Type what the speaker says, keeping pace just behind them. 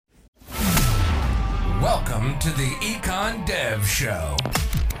Welcome to the Econ Dev Show.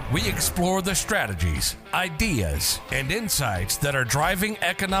 We explore the strategies, ideas, and insights that are driving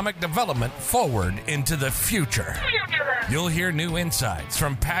economic development forward into the future. You'll hear new insights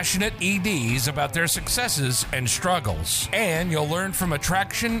from passionate EDs about their successes and struggles. And you'll learn from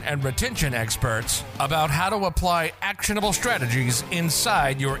attraction and retention experts about how to apply actionable strategies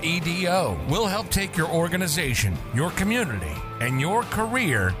inside your EDO. We'll help take your organization, your community, and your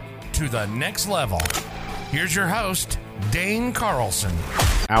career to the next level. Here's your host, Dane Carlson.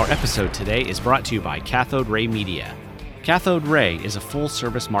 Our episode today is brought to you by Cathode Ray Media. Cathode Ray is a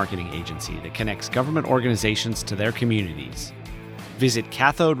full-service marketing agency that connects government organizations to their communities. Visit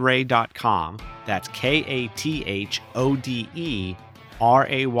cathoderay.com, that's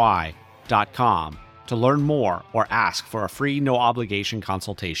KATHODERAY.com, to learn more or ask for a free no-obligation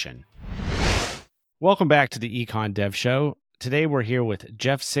consultation. Welcome back to the Econ Dev Show. Today we're here with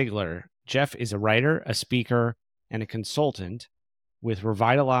Jeff Siegler. Jeff is a writer, a speaker, and a consultant with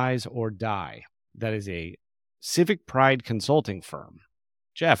Revitalize or Die. That is a civic pride consulting firm.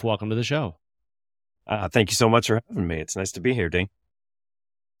 Jeff, welcome to the show. Thank you so much for having me. It's nice to be here, Dane.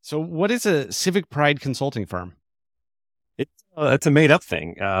 So what is a civic pride consulting firm? It's a made-up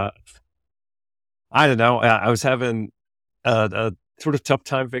thing. I don't know. I was having a sort of tough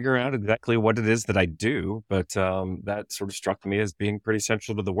time figuring out exactly what it is that I do, but that sort of struck me as being pretty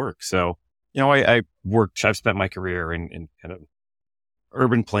central to the work. So, I've spent my career in kind of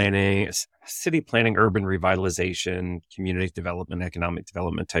urban planning, city planning, urban revitalization, community development, economic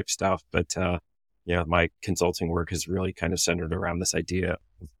development type stuff. But, my consulting work has really kind of centered around this idea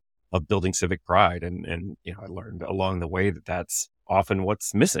of building civic pride. And I learned along the way that that's often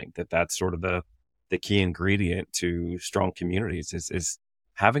what's missing, that's sort of the key ingredient to strong communities is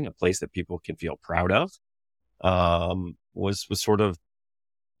having a place that people can feel proud of, was sort of,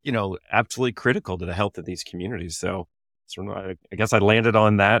 absolutely critical to the health of these communities. So I guess I landed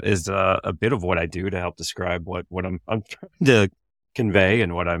on that as a bit of what I do to help describe what I'm trying to convey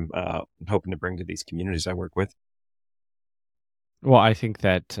and what I'm hoping to bring to these communities I work with. Well, I think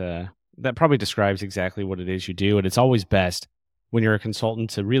that that probably describes exactly what it is you do. And it's always best when you're a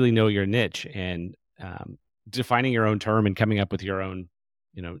consultant to really know your niche and defining your own term and coming up with your own,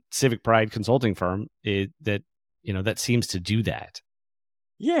 civic pride consulting firm that seems to do that.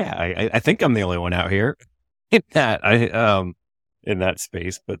 Yeah, I think I'm the only one out here in that in that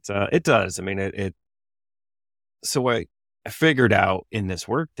space, but it does. I mean, So I figured out in this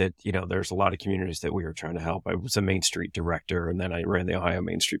work that there's a lot of communities that we were trying to help. I was a Main Street director, and then I ran the Ohio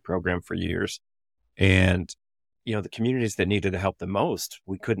Main Street program for years. And the communities that needed the help the most,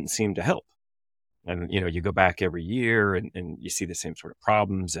 we couldn't seem to help. And you go back every year and you see the same sort of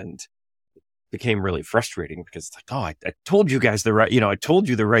problems, and became really frustrating because it's like, I told you guys I told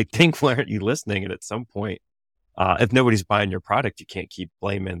you the right thing. Why aren't you listening? And at some point, if nobody's buying your product, you can't keep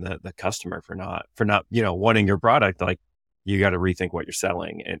blaming the customer for not wanting your product. Like, you got to rethink what you're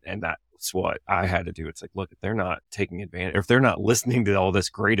selling. And that's what I had to do. It's like, look, if they're not taking advantage, if they're not listening to all this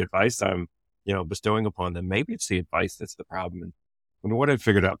great advice I'm, bestowing upon them, maybe it's the advice that's the problem. And what I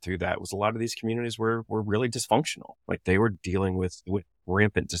figured out through that was a lot of these communities were really dysfunctional. Like, they were dealing with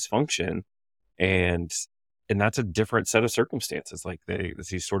rampant dysfunction. And that's a different set of circumstances. Like,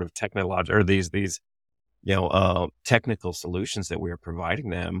 these sort of technological, or these technical solutions that we were providing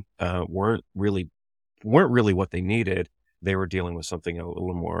them weren't really what they needed. They were dealing with something a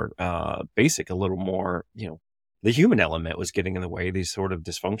little more basic, a little more, the human element was getting in the way. These sort of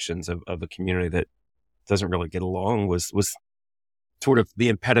dysfunctions of a community that doesn't really get along was sort of the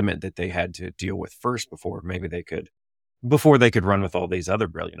impediment that they had to deal with first before they could run with all these other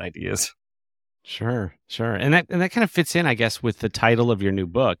brilliant ideas. Sure. And that kind of fits in, I guess, with the title of your new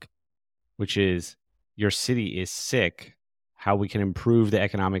book, which is Your City is Sick: How We Can Improve the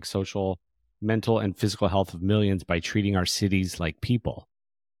Economic, Social, Mental, and Physical Health of Millions by Treating Our Cities Like People.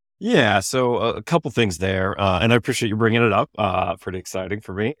 Yeah, so a couple things there, and I appreciate you bringing it up. Pretty exciting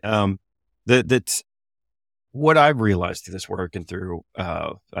for me. That's what I've realized through this work and through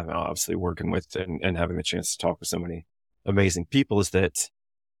obviously working with and having the chance to talk with so many amazing people is that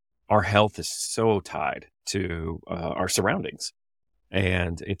our health is so tied to our surroundings.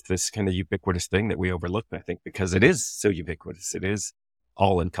 And it's this kind of ubiquitous thing that we overlook, I think, because it is so ubiquitous. It is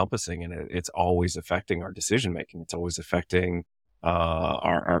all encompassing, and it's always affecting our decision making. It's always affecting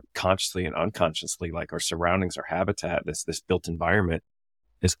our consciously and unconsciously, like our surroundings, our habitat, this built environment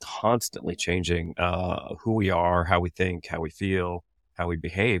is constantly changing who we are, how we think, how we feel, how we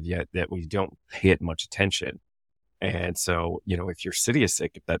behave, yet that we don't pay it much attention. And so, if your city is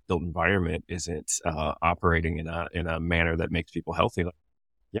sick, if that built environment isn't operating in a manner that makes people healthy,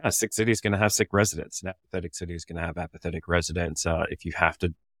 yeah, a sick city is going to have sick residents. An apathetic city is going to have apathetic residents. If you have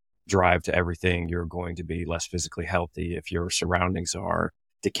to drive to everything, you're going to be less physically healthy. If your surroundings are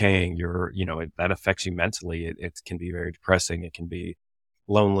decaying, that affects you mentally. It can be very depressing. It can be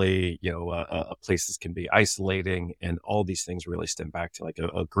lonely. Places can be isolating, and all these things really stem back to like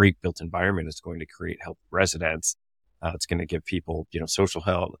a great built environment is going to create healthy residents. It's going to give people, social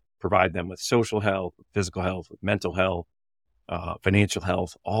health, provide them with social health, with physical health, with mental health, financial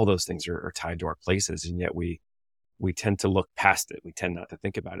health. All those things are tied to our places, and yet we tend to look past it. We tend not to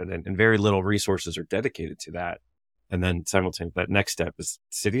think about it, and very little resources are dedicated to that. And then simultaneously, that next step is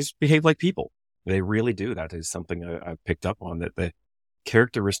cities behave like people. They really do. That is something I've picked up on, that the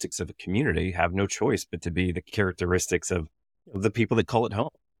characteristics of a community have no choice but to be the characteristics of the people that call it home.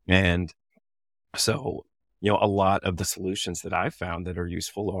 And so, a lot of the solutions that I've found that are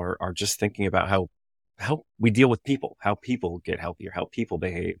useful are just thinking about how we deal with people, how people get healthier, how people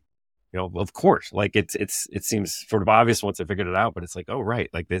behave. Of course, like it seems sort of obvious once I figured it out, but it's like, oh, right.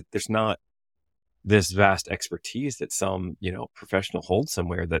 Like there's not this vast expertise that some, professional holds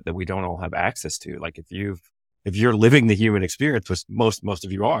somewhere that we don't all have access to. Like if you're living the human experience, which most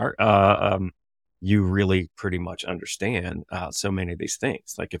of you are, you really pretty much understand, so many of these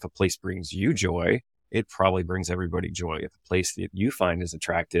things. Like if a place brings you joy, it probably brings everybody joy. If a place that you find is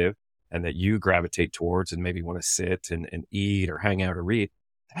attractive and that you gravitate towards and maybe want to sit and eat or hang out or read,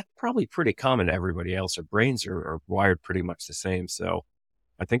 that's probably pretty common to everybody else. Our brains are wired pretty much the same. So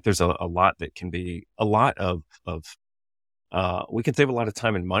I think there's a lot that can be a lot of we can save a lot of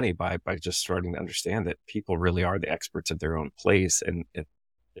time and money by just starting to understand that people really are the experts of their own place, and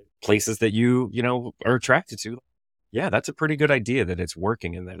places that you are attracted to. Yeah, that's a pretty good idea, that it's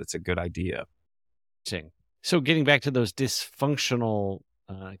working and that it's a good idea. So getting back to those dysfunctional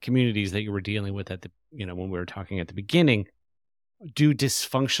communities that you were dealing with at the, when we were talking at the beginning, do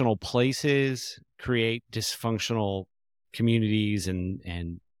dysfunctional places create dysfunctional communities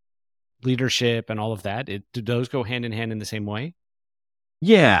and leadership and all of that? Do those go hand in hand in the same way?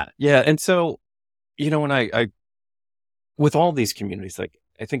 Yeah. And so, when I with all these communities, like,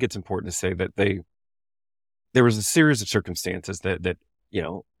 I think it's important to say that there was a series of circumstances that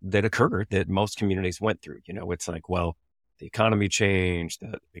occurred that most communities went through. It's like, well, the economy changed,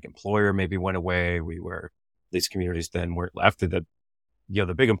 the big employer maybe went away. These communities then were after the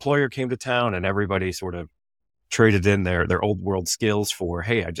big employer came to town, and everybody sort of traded in their old world skills for,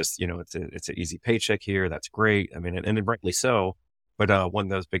 hey, I just, it's an easy paycheck here. That's great. I mean, and rightly so. But when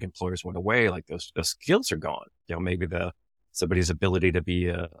those big employers went away, like those skills are gone. Maybe somebody's ability to be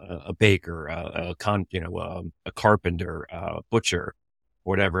a baker, a carpenter, a butcher,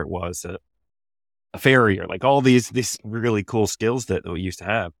 whatever it was, a farrier, like all these really cool skills that we used to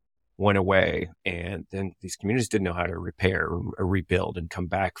have went away. And then these communities didn't know how to repair or rebuild and come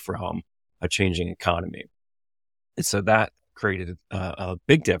back from a changing economy. And so that created a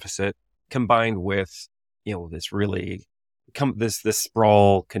big deficit, combined with, this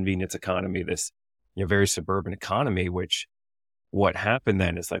sprawl convenience economy, this, very suburban economy, which what happened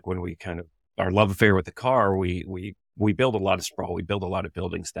then is, like, when we kind of, our love affair with the car, we build a lot of sprawl. We build a lot of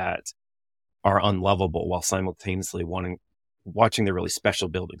buildings that are unlovable, while simultaneously watching the really special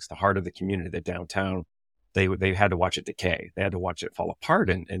buildings, the heart of the community, the downtown. They had to watch it decay. They had to watch it fall apart.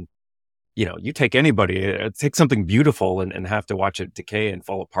 And you take anybody, take something beautiful and have to watch it decay and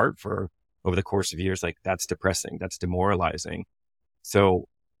fall apart for over the course of years. Like, that's depressing. That's demoralizing. So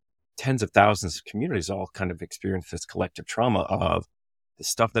tens of thousands of communities all kind of experienced this collective trauma of the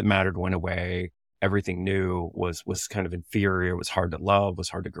stuff that mattered went away. Everything new was kind of inferior, was hard to love, was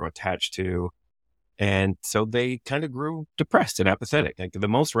hard to grow attached to. And so they kind of grew depressed and apathetic. Like, the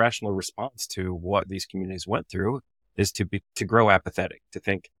most rational response to what these communities went through is to grow apathetic, to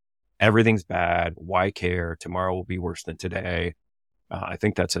think everything's bad. Why care? Tomorrow will be worse than today. I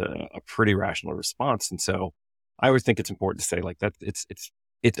think that's a pretty rational response. And so I always think it's important to say, like, that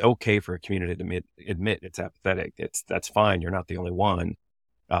it's okay for a community to admit it's apathetic. That's fine. You're not the only one.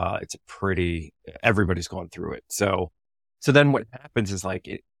 Everybody's gone through it. So then what happens is,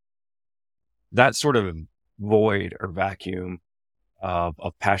 like, that sort of void or vacuum of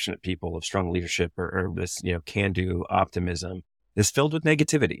passionate people, of strong leadership, or this, can-do optimism is filled with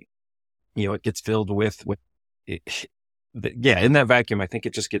negativity. It gets filled with in that vacuum, I think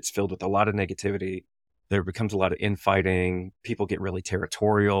it just gets filled with a lot of negativity. There becomes a lot of infighting. People get really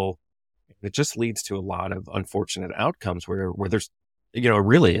territorial. It just leads to a lot of unfortunate outcomes where there's,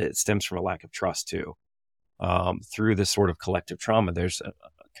 really it stems from a lack of trust too. Through this sort of collective trauma, there's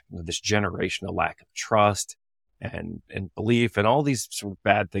this generational lack of trust and belief, and all these sort of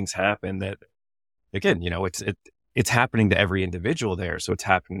bad things happen that, again, it's happening to every individual there. So it's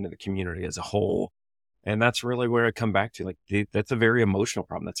happening to the community as a whole. And that's really where I come back to, like, that's a very emotional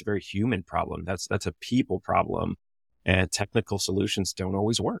problem. That's a very human problem. That's a people problem, and technical solutions don't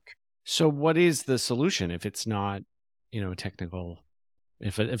always work. So what is the solution if it's not, technical?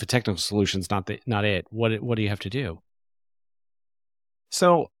 If a technical solution's not it, what do you have to do?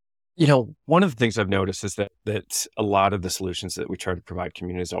 So, one of the things I've noticed is that a lot of the solutions that we try to provide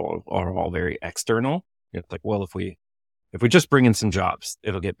communities are all very external. It's like, well, if we just bring in some jobs,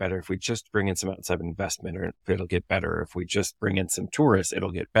 it'll get better. If we just bring in some outside investment, or it'll get better. If we just bring in some tourists,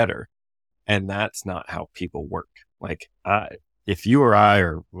 it'll get better. And that's not how people work. Like, if you or I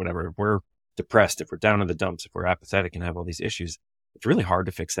or whatever, if we're depressed, if we're down in the dumps, if we're apathetic and have all these issues, it's really hard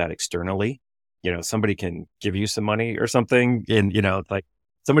to fix that externally. Somebody can give you some money or something, and, like,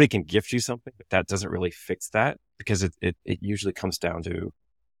 somebody can gift you something, but that doesn't really fix that, because it usually comes down to,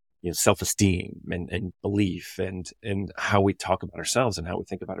 self-esteem and belief and how we talk about ourselves and how we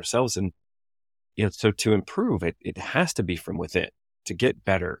think about ourselves. And, so to improve it has to be from within, to get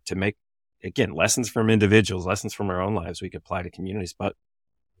better, to make, again, lessons from individuals, lessons from our own lives we could apply to communities. But,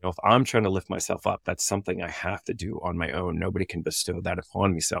 if I'm trying to lift myself up, that's something I have to do on my own. Nobody can bestow that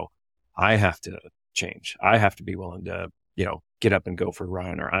upon me. So I have to change. I have to be willing to, get up and go for a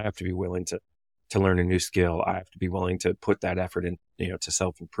run, or I have to be willing to learn a new skill. I have to be willing to put that effort in, to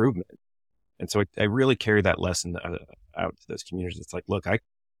self-improvement. And so I really carry that lesson out to those communities. It's like, look,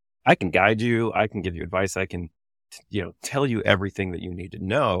 I can guide you. I can give you advice. I can, tell you everything that you need to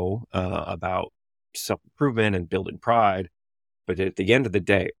know about self-improvement and building pride. But at the end of the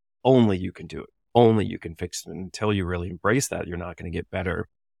day, only you can do it. Only you can fix it. And until you really embrace that, you're not going to get better.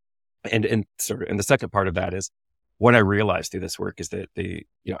 And the second part of that is, what I realized through this work is that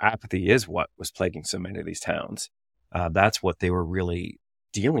apathy is what was plaguing so many of these towns. That's what they were really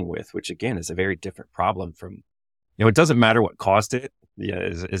dealing with, which again is a very different problem from, it doesn't matter what caused it. Yeah,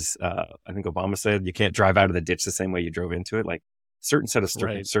 I think Obama said, you can't drive out of the ditch the same way you drove into it. Like, certain set of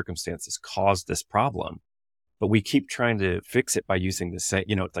circumstances caused this problem, but we keep trying to fix it by using the same.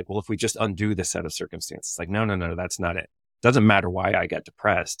 It's like, well, if we just undo the set of circumstances, like, no, that's not it. Doesn't matter why I got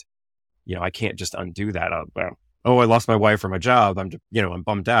depressed. I can't just undo that. Oh, I lost my wife or my job. I'm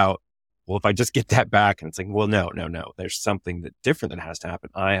bummed out. Well, if I just get that back, and it's like, well, no. There's something different that has to happen.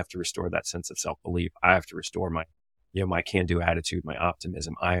 I have to restore that sense of self-belief. I have to restore my, my can-do attitude, my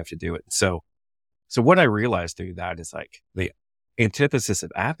optimism. I have to do it. So what I realized through that is, like, the antithesis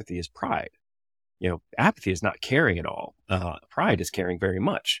of apathy is pride. Apathy is not caring at all. Pride is caring very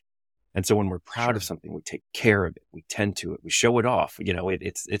much. And so when we're proud of something, we take care of it. We tend to it. We show it off.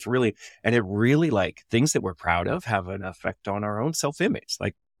 It's really, and it really, like, things that we're proud of have an effect on our own self-image.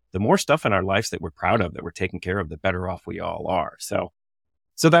 Like, the more stuff in our lives that we're proud of, that we're taking care of, the better off we all are. So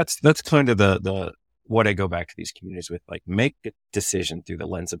that's kind of the what I go back to these communities with, like, make a decision through the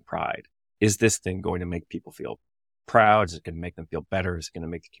lens of pride. Is this thing going to make people feel proud? Is it going to make them feel better? Is it going to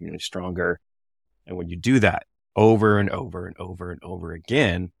make the community stronger? And when you do that over and over and over and over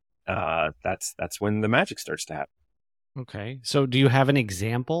again, that's when the magic starts to happen. Okay. So do you have an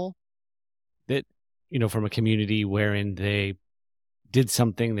example that, from a community wherein they did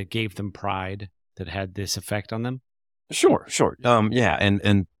something that gave them pride that had this effect on them? Sure. Yeah.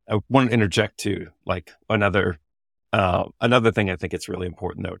 And I want to interject too, like, another thing I think it's really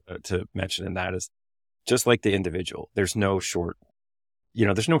important though to mention, and that is, just like the individual, there's no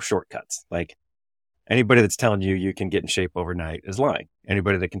shortcuts. Like, anybody that's telling you can get in shape overnight is lying.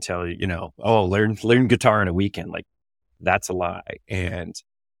 Anybody that can tell you, learn guitar in a weekend, like, that's a lie. And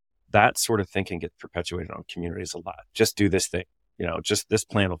that sort of thinking gets perpetuated on communities a lot. Just do this thing, just this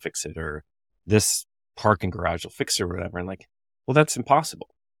plan will fix it, or this parking garage will fix it, or whatever. And, like, well, that's impossible.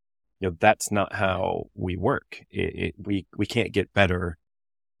 That's not how we work. We can't get better.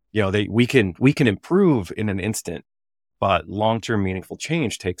 We can improve in an instant, but long-term meaningful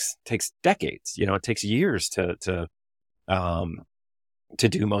change takes decades. It takes years to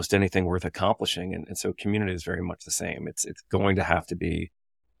do most anything worth accomplishing. And so community is very much the same. It's going to have to be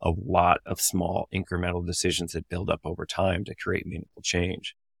a lot of small incremental decisions that build up over time to create meaningful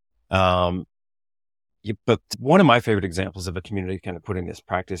change. But one of my favorite examples of a community kind of putting this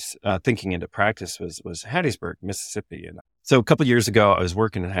thinking into practice was Hattiesburg, Mississippi. And so a couple of years ago, I was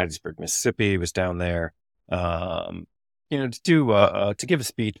working in Hattiesburg, Mississippi. I was down there, to give a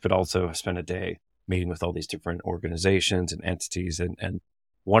speech, but also spend a day meeting with all these different organizations and entities. And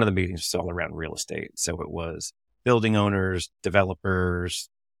one of the meetings was all around real estate. So it was building owners, developers,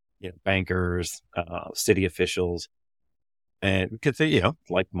 bankers, city officials. And because they,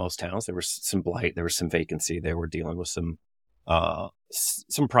 like most towns, there was some blight, there was some vacancy. They were dealing with some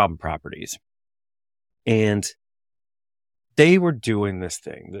problem properties. And they were doing this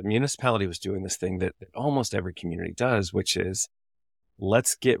thing. The municipality was doing this thing that almost every community does, which is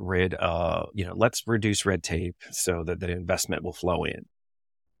let's get rid of, let's reduce red tape so that the investment will flow in.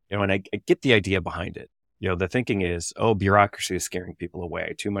 And I get the idea behind it. The thinking is, bureaucracy is scaring people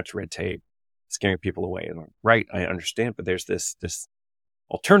away. Too much red tape, scaring people away. And right, I understand, but there's this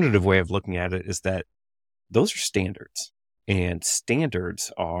alternative way of looking at it is that those are standards, and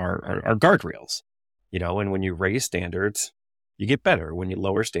standards are guardrails. And when you raise standards, you get better. When you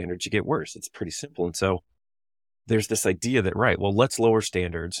lower standards, you get worse. It's pretty simple. And so there's this idea that, right, well, let's lower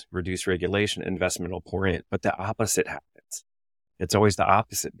standards, reduce regulation, investment will pour in. But the opposite happens. It's always the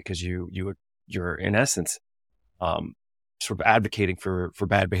opposite, because you're in essence sort of advocating for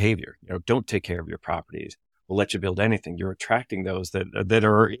bad behavior. Don't take care of your properties. We'll let you build anything. You're attracting those that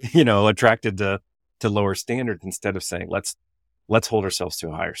are attracted to lower standards, instead of saying let's hold ourselves to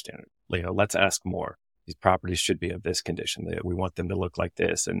a higher standard. Let's ask more. These properties should be of this condition. We want them to look like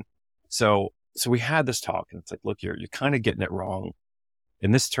this. And so we had this talk, and it's like, look, you're kind of getting it wrong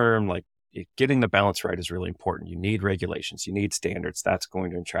in this term. Like, getting the balance right is really important. You need regulations, you need standards. That's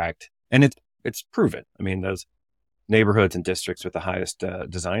going to attract, and it's proven. I mean, those neighborhoods and districts with the highest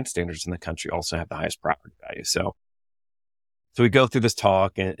design standards in the country also have the highest property value. So we go through this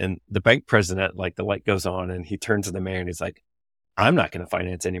talk, and the bank president, like, the light goes on, and he turns to the mayor and he's like, I'm not going to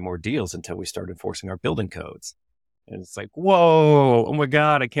finance any more deals until we start enforcing our building codes. And it's like, whoa, oh my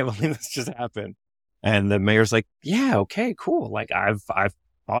God, I can't believe this just happened. And the mayor's like, yeah, okay, cool. Like, I've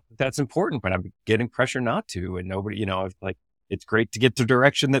thought that's important, but I'm getting pressure not to. And nobody, like, it's great to get the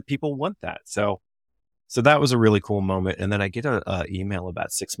direction that people want that. So that was a really cool moment. And then I get a email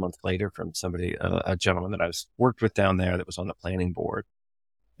about 6 months later from somebody, a gentleman that I worked with down there that was on the planning board.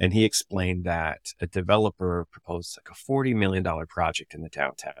 And he explained that a developer proposed like a $40 million project in the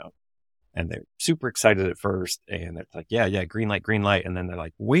downtown. And they're super excited at first. And they're like, yeah, green light. And then they're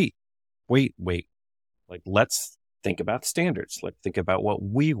like, wait. Like, let's think about standards. Let's think about what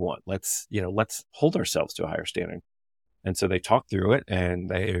we want. Let's hold ourselves to a higher standard. And so they talked through it, and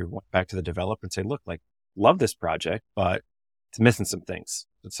they went back to the developer and say, look, like, love this project, but it's missing some things.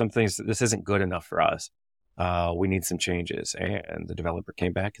 This isn't good enough for us. We need some changes. And the developer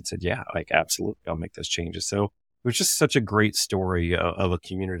came back and said, yeah, like, absolutely, I'll make those changes. So it was just such a great story of a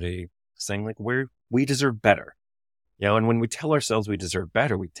community saying, like, we deserve better. And when we tell ourselves we deserve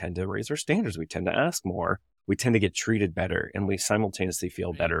better, we tend to raise our standards. We tend to ask more. We tend to get treated better, and we simultaneously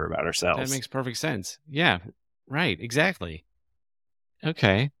feel better about ourselves. That makes perfect sense. Yeah, right. Exactly.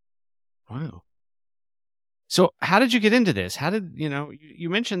 Okay. Wow. So how did you get into this? How did, you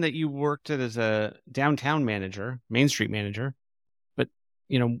mentioned that you worked as a downtown manager, Main Street manager, but,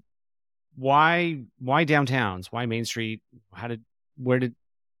 why downtowns? Why Main Street?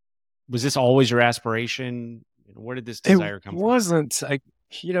 Was this always your aspiration? Where did this desire come from? It wasn't.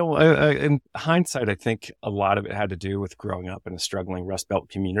 In hindsight, I think a lot of it had to do with growing up in a struggling Rust Belt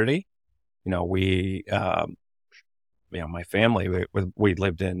community. We, my family, we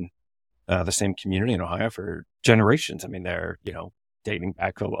lived in the same community in Ohio for generations. I mean, they're, dating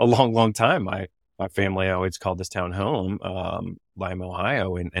back a long, long time. My family always called this town home, Lima,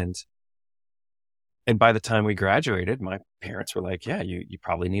 Ohio. And by the time we graduated, my parents were like, yeah, you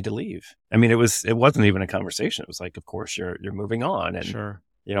probably need to leave. I mean, it wasn't even a conversation. It was like, of course you're moving on. And, sure.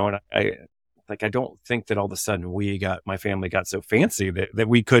 And I don't think that all of a sudden my family got so fancy that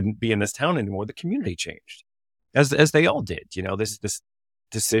we couldn't be in this town anymore. The community changed as they all did. This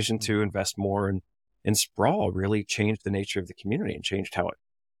decision to invest more in sprawl really changed the nature of the community and changed how it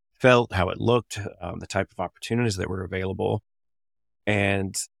felt, how it looked, the type of opportunities that were available.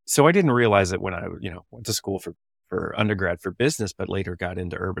 And so I didn't realize it when I, went to school for undergrad for business, but later got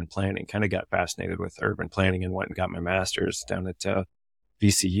into urban planning, kind of got fascinated with urban planning and went and got my master's down at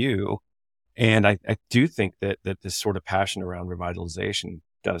VCU. And I do think that this sort of passion around revitalization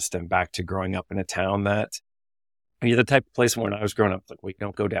does stem back to growing up in a town that, the type of place when I was growing up, like, we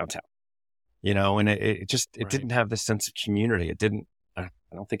don't go downtown, and it Right. didn't have this sense of community. It didn't, I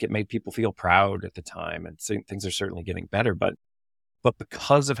don't think it made people feel proud at the time. And so things are certainly getting better, but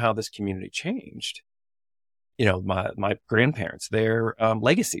because of how this community changed, my grandparents, their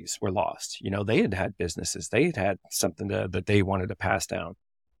legacies were lost. They had businesses, they had something that they wanted to pass down.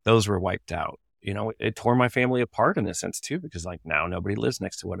 Those were wiped out. It tore my family apart in a sense too, because like now nobody lives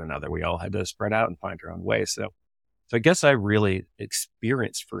next to one another. We all had to spread out and find our own way. So I guess I really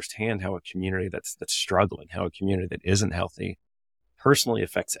experienced firsthand how a community that's struggling, how a community that isn't healthy personally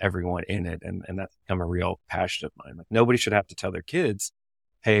affects everyone in it. And that's become a real passion of mine. Like, nobody should have to tell their kids,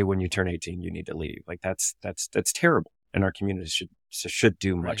 hey, when you turn 18, you need to leave. Like, that's terrible. And our communities should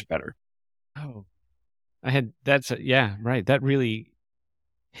do much better. Oh, Right. That really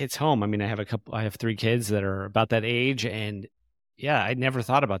hits home. I mean, I have 3 kids that are about that age, and yeah, I never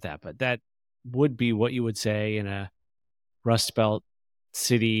thought about that, but that would be what you would say in a Rust Belt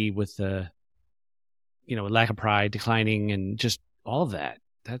city with the, lack of pride, declining, and just all of that.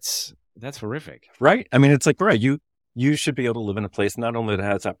 That's horrific. Right. I mean, it's like, right, you should be able to live in a place not only that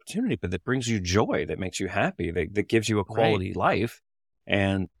has opportunity, but that brings you joy, that makes you happy, that gives you a quality life.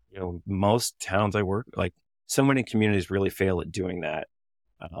 And, most towns I work, like so many communities really fail at doing that.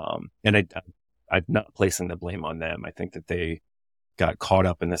 And I'm not placing the blame on them. I think that they got caught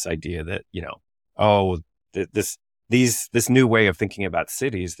up in this idea that, this new way of thinking about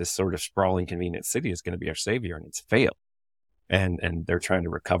cities, this sort of sprawling, convenient city is going to be our savior, and it's failed. And they're trying to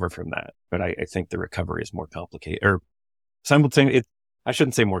recover from that. But I think the recovery is more complicated, or simultaneously, I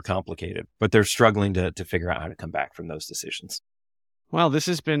shouldn't say more complicated, but they're struggling to figure out how to come back from those decisions. Well, this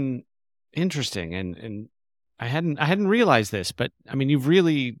has been interesting, and I hadn't realized this, but I mean, you've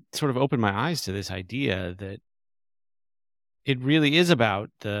really sort of opened my eyes to this idea that it really is about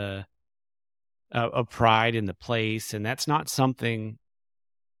the a pride in the place, and that's not something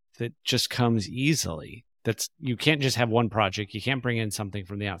that just comes easily. You can't just have one project. You can't bring in something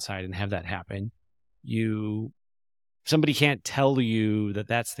from the outside and have that happen. Somebody can't tell you that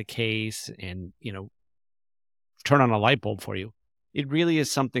that's the case and, turn on a light bulb for you. It really is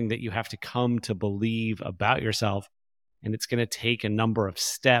something that you have to come to believe about yourself. And it's going to take a number of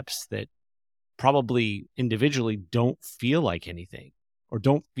steps that probably individually don't feel like anything, or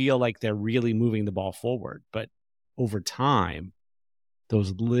don't feel like they're really moving the ball forward. But over time,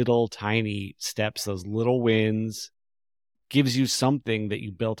 those little tiny steps, those little wins, gives you something that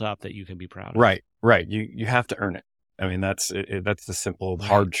you built up that you can be proud of. Right. You have to earn it. I mean, that's the simple,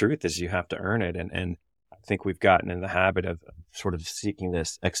 hard truth is you have to earn it. And I think we've gotten in the habit of sort of seeking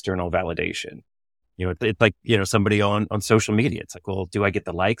this external validation. It's like, somebody on social media. It's like, well, do I get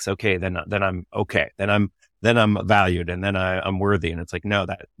the likes? Okay, then I'm okay. Then I'm valued, and then I'm worthy. And it's like, no,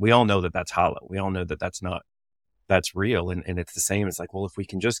 that we all know that that's hollow. We all know that that's real. And it's the same. It's like, well, if we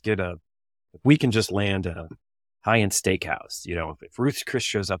can just land a high-end steakhouse, if Ruth's Chris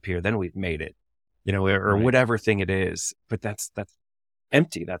shows up here, then we've made it, or whatever thing it is. But that's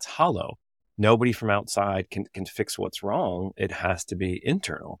empty. That's hollow. Nobody from outside can fix what's wrong. It has to be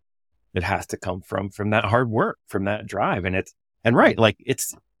internal. It has to come from that hard work, from that drive. And it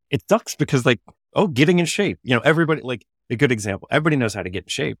sucks because getting in shape, everybody, like a good example, everybody knows how to get in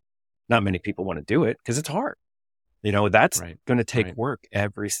shape. Not many people want to do it because it's hard. That's going to take work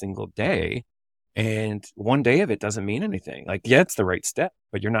every single day. And one day of it doesn't mean anything. It's the right step,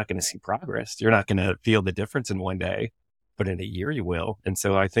 but you're not going to see progress. You're not going to feel the difference in one day, but in a year you will. And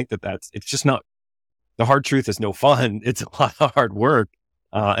so I think it's just not, the hard truth is no fun. It's a lot of hard work.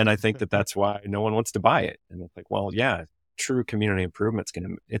 And I think that's why no one wants to buy it. And it's like, well, yeah, true community improvement,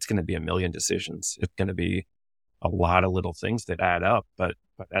 it's going to be a million decisions. It's going to be a lot of little things that add up. But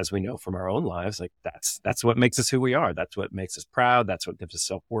as we know from our own lives, that's what makes us who we are. That's what makes us proud. That's what gives us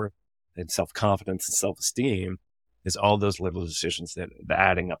self-worth and self-confidence and self-esteem, is all those little decisions that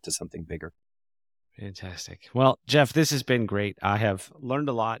adding up to something bigger. Fantastic. Well, Jeff, this has been great. I have learned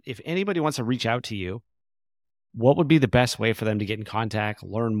a lot. If anybody wants to reach out to you, what would be the best way for them to get in contact,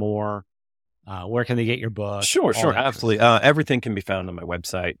 learn more? Where can they get your book? Sure. Absolutely. Everything can be found on my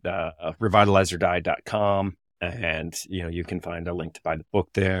website, revitalizerdie.com. And, you can find a link to buy the book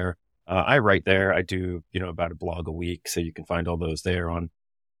there. I write there. I do, about a blog a week. So you can find all those there on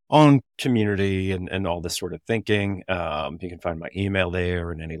community and all this sort of thinking. You can find my email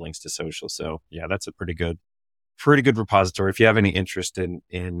there and any links to social. So yeah, that's a pretty good repository. If you have any interest in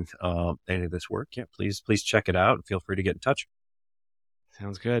any of this work, please check it out and feel free to get in touch.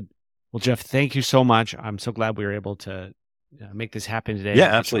 Sounds good. Well, Jeff, thank you so much. I'm so glad we were able to make this happen today.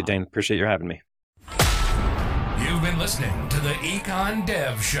 Yeah, absolutely, Dane. Appreciate you having me. You've been listening to the Econ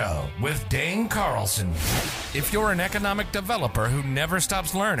Dev Show with Dane Carlson. If you're an economic developer who never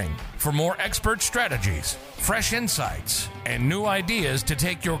stops learning, for more expert strategies, fresh insights, and new ideas to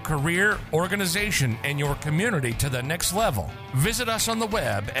take your career, organization, and your community to the next level, visit us on the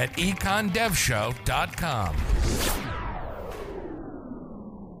web at econdevshow.com.